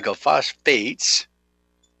GMOs and glycophosphates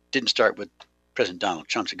didn't start with President Donald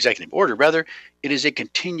Trump's executive order. Rather, it is a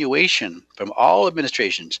continuation from all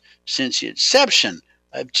administrations since the inception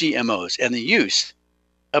of GMOs and the use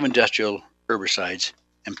of industrial herbicides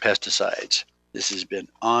and pesticides. This has been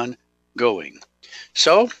ongoing.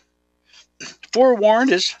 So,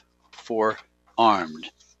 forewarned is forearmed.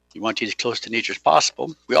 You want to get as close to nature as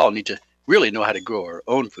possible. We all need to really know how to grow our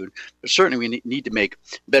own food, but certainly we need to make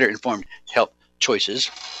better informed health choices.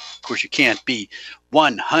 Of course, you can't be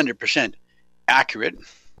 100% accurate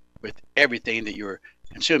with everything that you're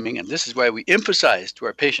consuming, and this is why we emphasize to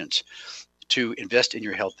our patients to invest in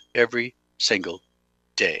your health every single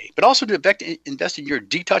day, but also to invest in your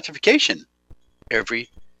detoxification every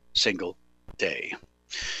single day.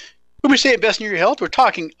 When we say invest in your health, we're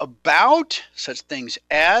talking about such things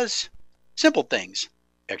as simple things: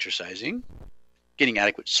 exercising, getting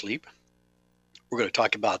adequate sleep. We're going to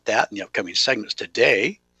talk about that in the upcoming segments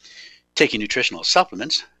today. Taking nutritional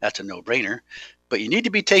supplements, that's a no-brainer, but you need to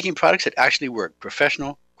be taking products that actually work,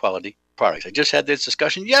 professional quality products. I just had this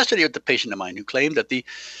discussion yesterday with a patient of mine who claimed that the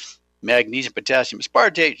magnesium potassium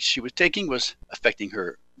aspartate she was taking was affecting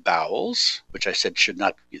her bowels, which I said should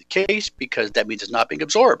not be the case because that means it's not being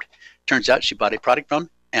absorbed. Turns out she bought a product from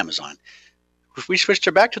Amazon. We switched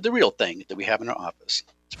her back to the real thing that we have in our office.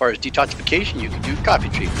 As far as detoxification, you can do coffee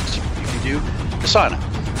treatments. You can do the sauna,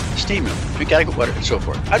 steam room, drink adequate water, and so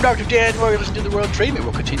forth. I'm Dr. Dan Roy. Listen to The World Treatment.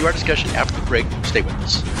 We'll continue our discussion after the break. Stay with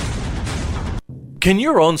us. Can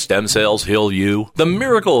your own stem cells heal you? The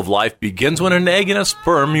miracle of life begins when an egg and a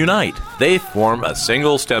sperm unite. They form a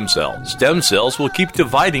single stem cell. Stem cells will keep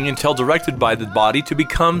dividing until directed by the body to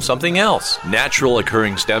become something else. Natural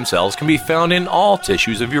occurring stem cells can be found in all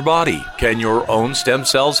tissues of your body. Can your own stem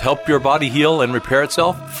cells help your body heal and repair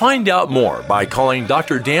itself? Find out more by calling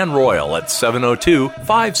Dr. Dan Royal at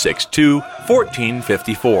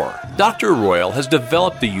 702-562-1454. Dr. Royal has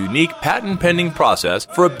developed the unique patent-pending process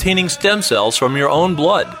for obtaining stem cells from your own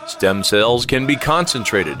blood. Stem cells can be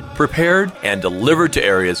concentrated, prepared, and delivered to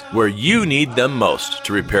areas where you need them most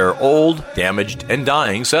to repair old, damaged, and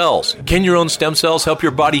dying cells. Can your own stem cells help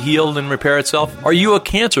your body heal and repair itself? Are you a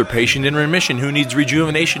cancer patient in remission who needs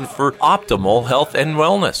rejuvenation for optimal health and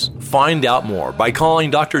wellness? Find out more by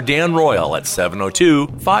calling Dr. Dan Royal at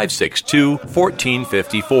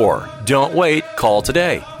 702-562-1454. Don't wait, call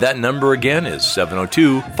today. That number again is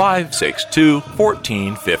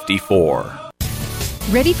 702-562-1454.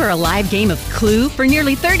 Ready for a live game of Clue? For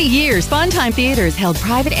nearly 30 years, Funtime Theaters held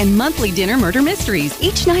private and monthly dinner murder mysteries.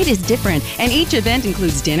 Each night is different, and each event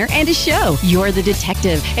includes dinner and a show. You're the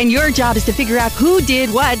detective, and your job is to figure out who did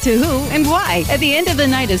what to who and why. At the end of the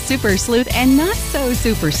night, a super sleuth and not so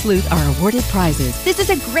super sleuth are awarded prizes. This is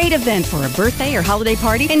a great event for a birthday or holiday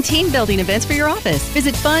party and team-building events for your office.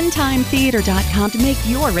 Visit funtimetheater.com to make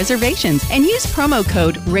your reservations and use promo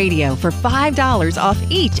code RADIO for $5 off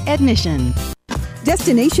each admission.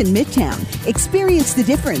 Destination Midtown. Experience the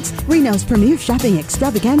difference. Reno's premier shopping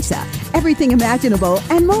extravaganza. Everything imaginable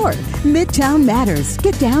and more. Midtown matters.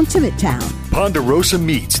 Get down to Midtown. Ponderosa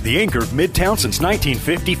Meats, the anchor of Midtown since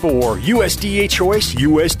 1954. USDA choice,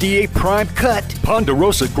 USDA prime cut.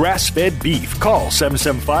 Ponderosa grass-fed beef. Call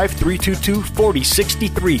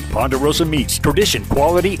 775-322-4063. Ponderosa Meats, tradition,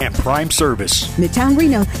 quality, and prime service. Midtown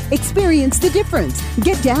Reno. Experience the difference.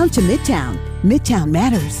 Get down to Midtown. Midtown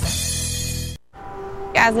matters.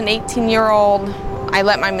 As an 18-year-old, I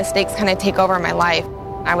let my mistakes kind of take over my life.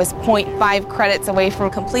 I was 0.5 credits away from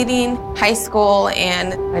completing high school,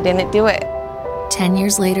 and I didn't do it. 10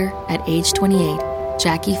 years later, at age 28,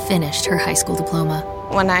 Jackie finished her high school diploma.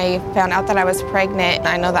 When I found out that I was pregnant,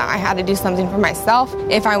 I know that I had to do something for myself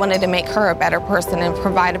if I wanted to make her a better person and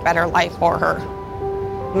provide a better life for her.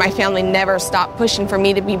 My family never stopped pushing for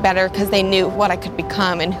me to be better because they knew what I could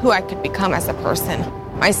become and who I could become as a person.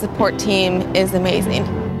 My support team is amazing.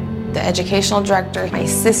 The educational director, my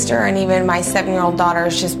sister, and even my 7-year-old daughter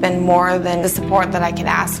has just been more than the support that I could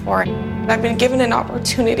ask for. I've been given an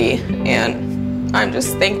opportunity, and I'm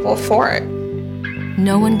just thankful for it.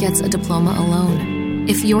 No one gets a diploma alone.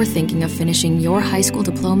 If you're thinking of finishing your high school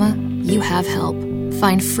diploma, you have help.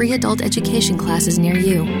 Find free adult education classes near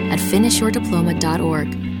you at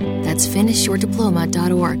finishyourdiploma.org. That's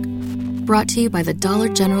finishyourdiploma.org. Brought to you by the Dollar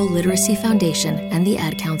General Literacy Foundation and the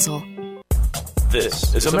Ad Council.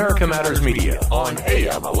 This is America Matters Media on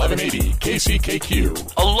AM 1180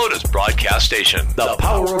 KCKQ, a Lotus broadcast station. The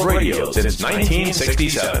power of radio since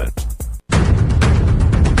 1967.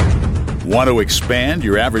 Want to expand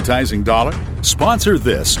your advertising dollar? Sponsor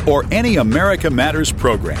this or any America Matters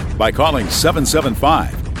program by calling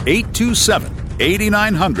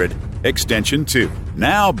 775-827-8900, extension 2.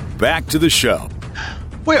 Now back to the show.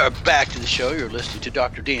 We are back to the show. You're listening to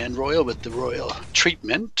Dr. Dan Royal with the Royal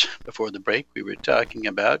Treatment. Before the break, we were talking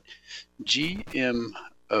about GMOs.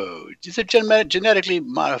 These are genetically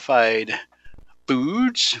modified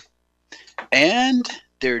foods and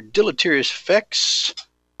their deleterious effects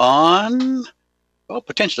on, well,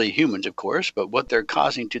 potentially humans, of course, but what they're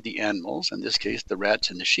causing to the animals, in this case, the rats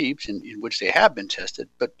and the sheep, in which they have been tested.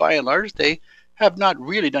 But by and large, they have not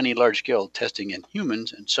really done any large-scale testing in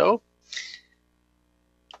humans, and so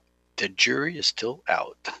the jury is still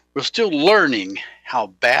out. We're still learning how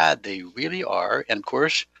bad they really are. And of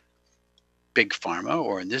course, Big Pharma,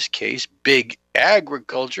 or in this case, Big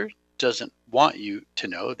Agriculture, doesn't want you to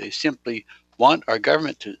know. They simply want our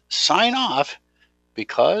government to sign off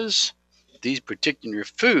because these particular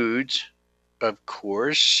foods, of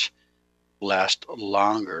course, last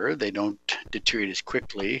longer. They don't deteriorate as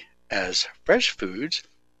quickly as fresh foods,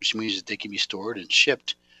 which means that they can be stored and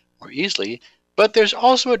shipped more easily. But there's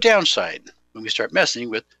also a downside when we start messing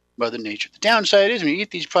with Mother Nature. The downside is when you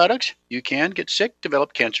eat these products, you can get sick,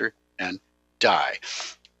 develop cancer, and die.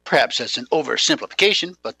 Perhaps that's an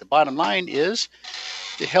oversimplification, but the bottom line is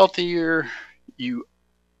the healthier you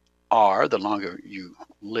are, the longer you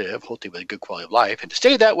live, hopefully with a good quality of life. And to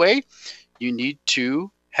stay that way, you need to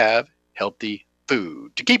have healthy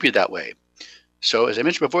food to keep you that way. So as I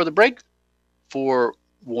mentioned before the break,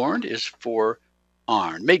 forewarned is forearmed.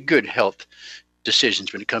 Make good health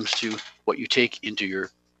decisions when it comes to what you take into your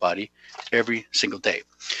body every single day.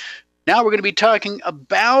 Now we're going to be talking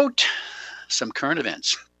about some current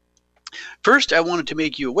events. First, I wanted to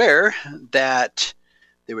make you aware that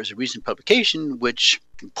there was a recent publication which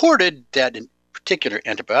reported that a particular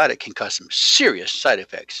antibiotic can cause some serious side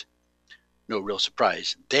effects. No real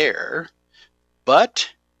surprise there. But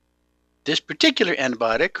this particular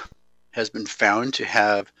antibiotic has been found to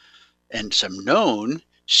have and some known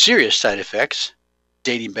serious side effects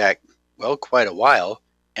dating back, well, quite a while,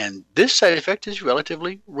 and this side effect is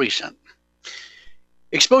relatively recent.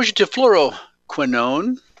 Exposure to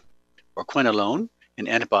fluoroquinolone, or quinolone, an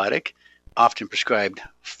antibiotic often prescribed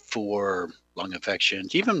for lung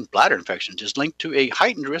infections, even bladder infections, is linked to a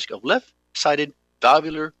heightened risk of left-sided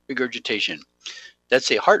valvular regurgitation.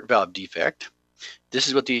 That's a heart valve defect. This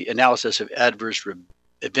is what the analysis of adverse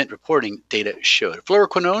event reporting data showed.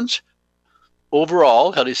 Fluoroquinones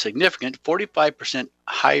overall had a significant 45%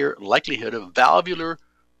 higher likelihood of valvular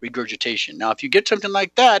regurgitation. Now, if you get something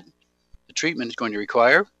like that, the treatment is going to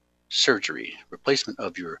require surgery, replacement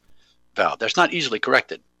of your valve. That's not easily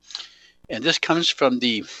corrected. And this comes from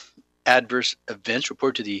the adverse events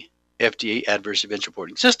reported to the FDA Adverse Events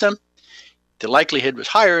Reporting System. The likelihood was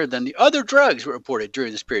higher than the other drugs were reported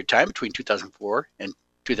during this period of time between 2004 and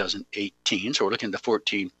 2018. So we're looking at the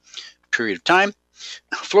 14 period of time.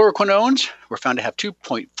 Fluoroquinones were found to have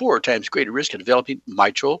 2.4 times greater risk of developing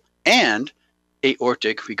mitral and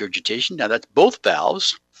aortic regurgitation. Now that's both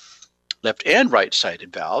valves, left and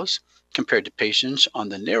right-sided valves, compared to patients on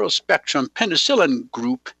the narrow-spectrum penicillin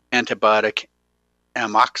group antibiotic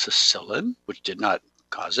amoxicillin, which did not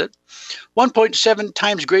cause it. 1.7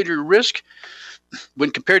 times greater risk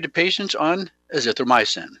when compared to patients on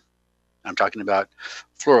azithromycin. I'm talking about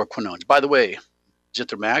fluoroquinones. By the way,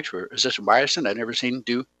 Zithromax or azithromycin, I've never seen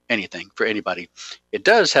do anything for anybody. It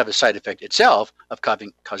does have a side effect itself of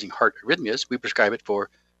causing heart arrhythmias. We prescribe it for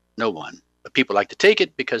no one. But people like to take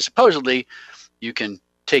it because supposedly you can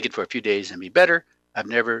take it for a few days and be better. I've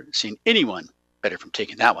never seen anyone better from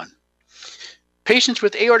taking that one. Patients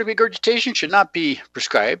with aortic regurgitation should not be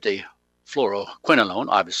prescribed a fluoroquinolone,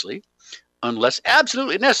 obviously. unless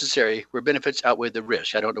absolutely necessary, where benefits outweigh the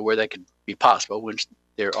risk. I don't know where that could be possible when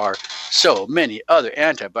there are so many other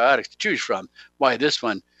antibiotics to choose from. Why this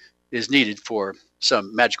one is needed for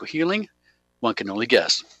some magical healing, one can only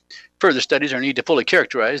guess. Further studies are needed to fully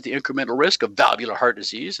characterize the incremental risk of valvular heart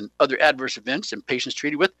disease and other adverse events in patients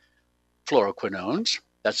treated with fluoroquinones.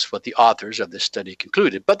 That's what the authors of this study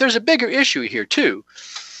concluded. But there's a bigger issue here, too.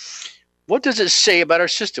 What does it say about our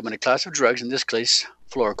system when a class of drugs, in this case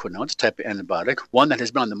fluoroquinones, a type of antibiotic, one that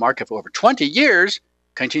has been on the market for over 20 years,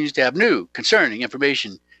 continues to have new, concerning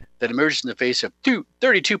information that emerges in the face of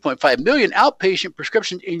 32.5 million outpatient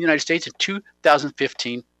prescriptions in the United States in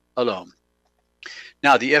 2015 alone.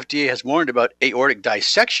 Now, the FDA has warned about aortic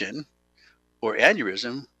dissection or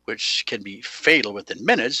aneurysm, which can be fatal within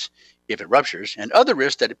minutes if it ruptures, and other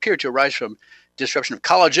risks that appear to arise from disruption of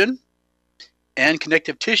collagen and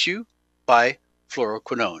connective tissue by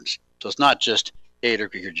fluoroquinones. So it's not just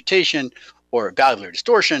aortic regurgitation or valvular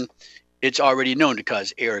distortion. It's already known to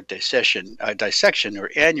cause aortic dissection or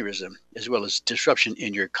aneurysm, as well as disruption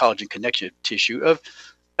in your collagen connective tissue of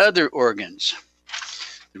other organs.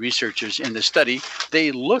 The researchers in the study,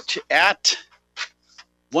 they looked at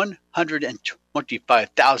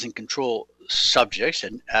 125,000 control subjects,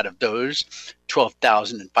 and out of those,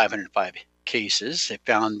 12,505 cases, they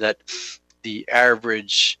found that the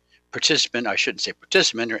average participant, I shouldn't say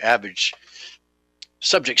participant, or average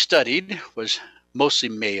subject studied was mostly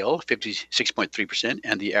male, 56.3%,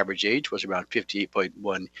 and the average age was around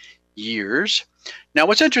 58.1 years. Now,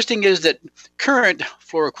 what's interesting is that current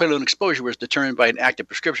fluoroquinone exposure was determined by an active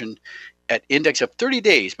prescription at index of 30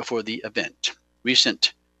 days before the event.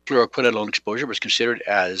 Recent fluoroquinolone exposure was considered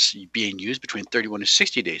as being used between 31 and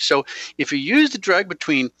 60 days. So if you used the drug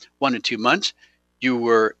between 1 and 2 months, you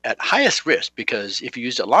were at highest risk, because if you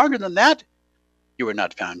used it longer than that, you were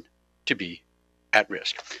not found to be at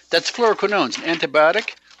risk. That's fluoroquinones, an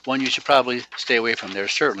antibiotic, one you should probably stay away from. There are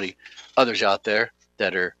certainly others out there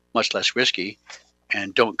that are much less risky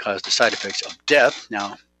and don't cause the side effects of death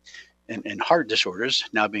now and heart disorders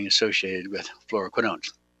now being associated with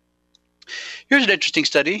fluoroquinones. Here's an interesting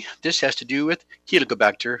study. This has to do with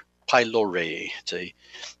Helicobacter pylori. It's a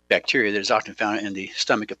bacteria that is often found in the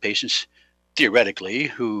stomach of patients, theoretically,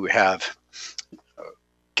 who have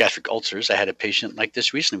gastric ulcers. I had a patient like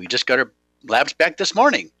this recently. We just got her labs back this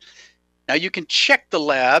morning. Now, you can check the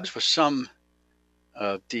labs with some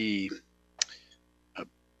of the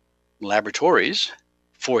laboratories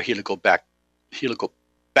for Helicobacter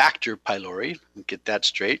pylori, get that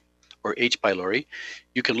straight, or H. pylori.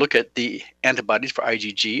 You can look at the antibodies for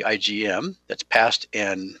IgG, IgM, that's past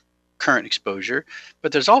and current exposure.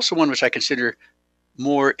 But there's also one which I consider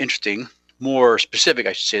more interesting, more specific,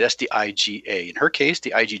 I should say. That's the IgA. In her case,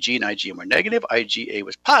 the IgG and IgM were negative. IgA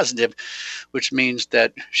was positive, which means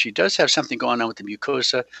that she does have something going on with the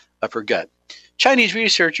mucosa of her gut. Chinese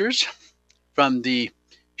researchers from the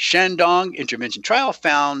Shandong intervention trial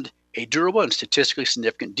found a durable and statistically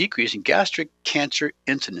significant decrease in gastric cancer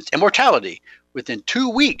incidence and mortality within 2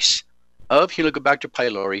 weeks of Helicobacter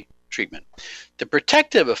pylori treatment. The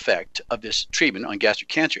protective effect of this treatment on gastric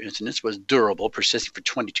cancer incidence was durable, persisting for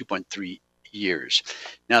 22.3 years.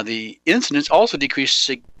 Now, the incidence also decreased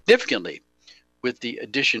significantly with the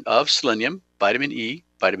addition of selenium, vitamin E,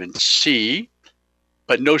 vitamin C,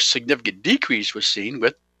 but no significant decrease was seen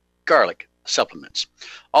with garlic supplements.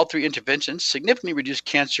 All three interventions significantly reduced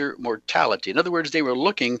cancer mortality. In other words, they were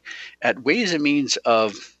looking at ways and means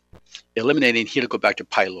of eliminating Helicobacter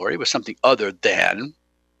pylori with something other than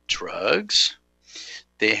drugs.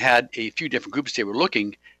 They had a few different groups they were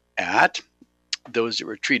looking at. Those that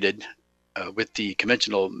were treated with the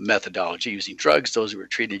conventional methodology using drugs, those who were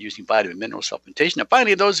treated using vitamin mineral supplementation, and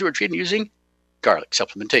finally those who were treated using garlic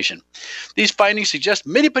supplementation. These findings suggest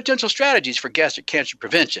many potential strategies for gastric cancer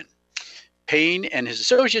prevention. Payne and his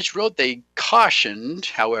associates wrote they cautioned,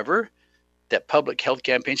 however, that public health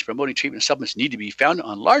campaigns promoting treatment supplements need to be founded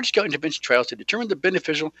on large-scale intervention trials to determine the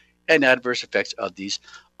beneficial and adverse effects of these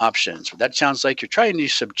options. So that sounds like you're trying to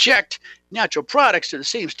subject natural products to the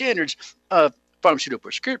same standards of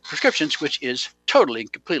pharmaceutical prescriptions, which is totally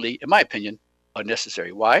and completely, in my opinion,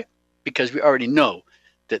 unnecessary. Why? Because we already know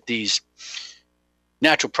that these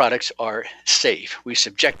natural products are safe. We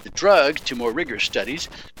subject the drugs to more rigorous studies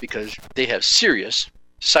because they have serious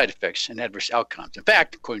side effects and adverse outcomes. In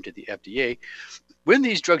fact, according to the FDA, when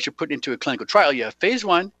these drugs are put into a clinical trial, you have phase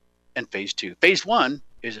 1 and phase 2. Phase 1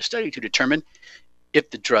 is a study to determine if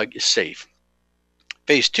the drug is safe.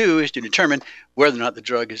 Phase 2 is to determine whether or not the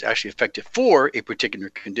drug is actually effective for a particular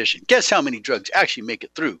condition. Guess how many drugs actually make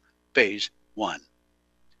it through phase 1?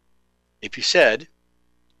 If you said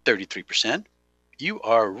 33%, You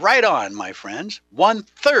are right on, my friends.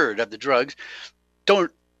 1/3 of the drugs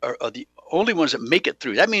are the only ones that make it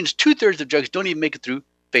through. That means 2/3 of drugs don't even make it through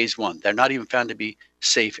phase 1. They're not even found to be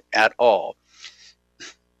safe at all.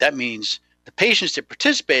 That means the patients that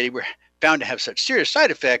participated were found to have such serious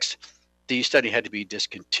side effects, the study had to be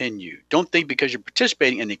discontinued. Don't think because you're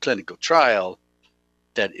participating in a clinical trial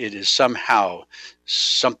that it is somehow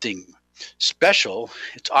something special.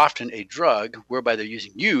 It's often a drug whereby they're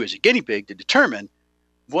using you as a guinea pig to determine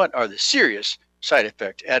what are the serious side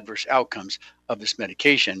effect adverse outcomes of this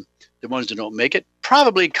medication. The ones that don't make it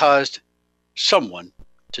probably caused someone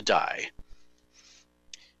to die.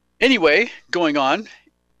 Anyway, going on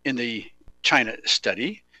in the China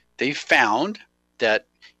study, they found that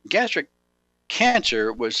gastric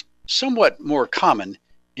cancer was somewhat more common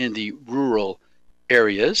in the rural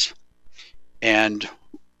areas. And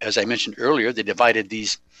as I mentioned earlier, they divided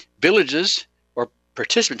these villages or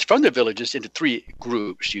participants from the villages into 3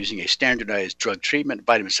 groups using a standardized drug treatment,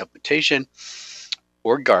 vitamin supplementation,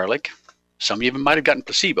 or garlic. Some even might have gotten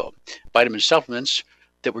placebo. Vitamin supplements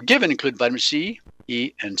that were given include vitamin C,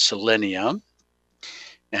 E, and selenium.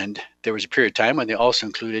 And there was a period of time when they also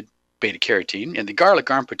included beta-carotene. In the garlic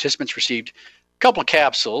arm, participants received a couple of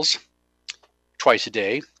capsules twice a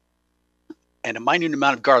day, and a minute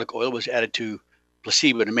amount of garlic oil was added to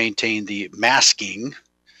placebo to maintain the masking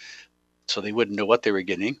so they wouldn't know what they were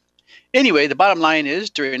getting. Anyway, the bottom line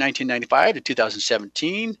is during 1995 to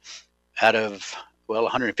 2017, out of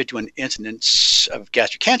 151 incidents of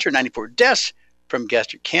gastric cancer, 94 deaths from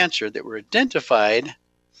gastric cancer that were identified,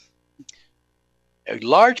 a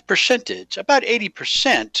large percentage, about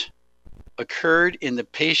 80%, occurred in the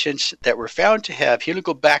patients that were found to have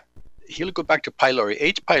Helicobacter pylori,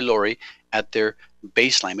 H. pylori, at their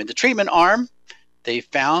baseline. In the treatment arm, they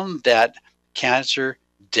found that cancer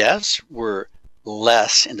deaths were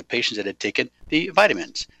less in the patients that had taken the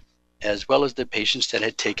vitamins, as well as the patients that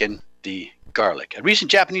had taken the garlic. A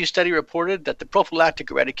recent Japanese study reported that the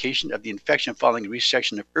prophylactic eradication of the infection following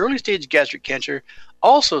resection of early-stage gastric cancer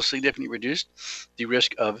also significantly reduced the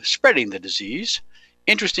risk of spreading the disease.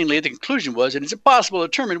 Interestingly, the conclusion was it is impossible to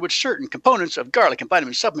determine which certain components of garlic and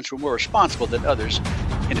vitamin supplements were more responsible than others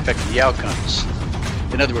in affecting the outcomes.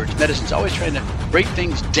 In other words, medicine is always trying to break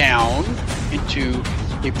things down into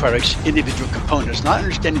a product's individual components, not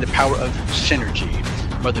understanding the power of synergy.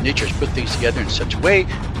 Mother Nature has put things together in such a way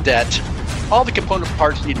that all the component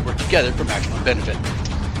parts need to work together for maximum benefit.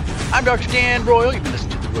 I'm Dr. Dan Royal. You've been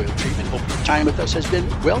listening to The Royal Treatment. Hope your time with us has been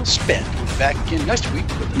well spent. We'll be back again next week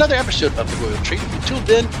with another episode of The Royal Treatment. Until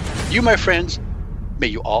then, you, my friends, may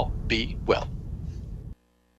you all be well.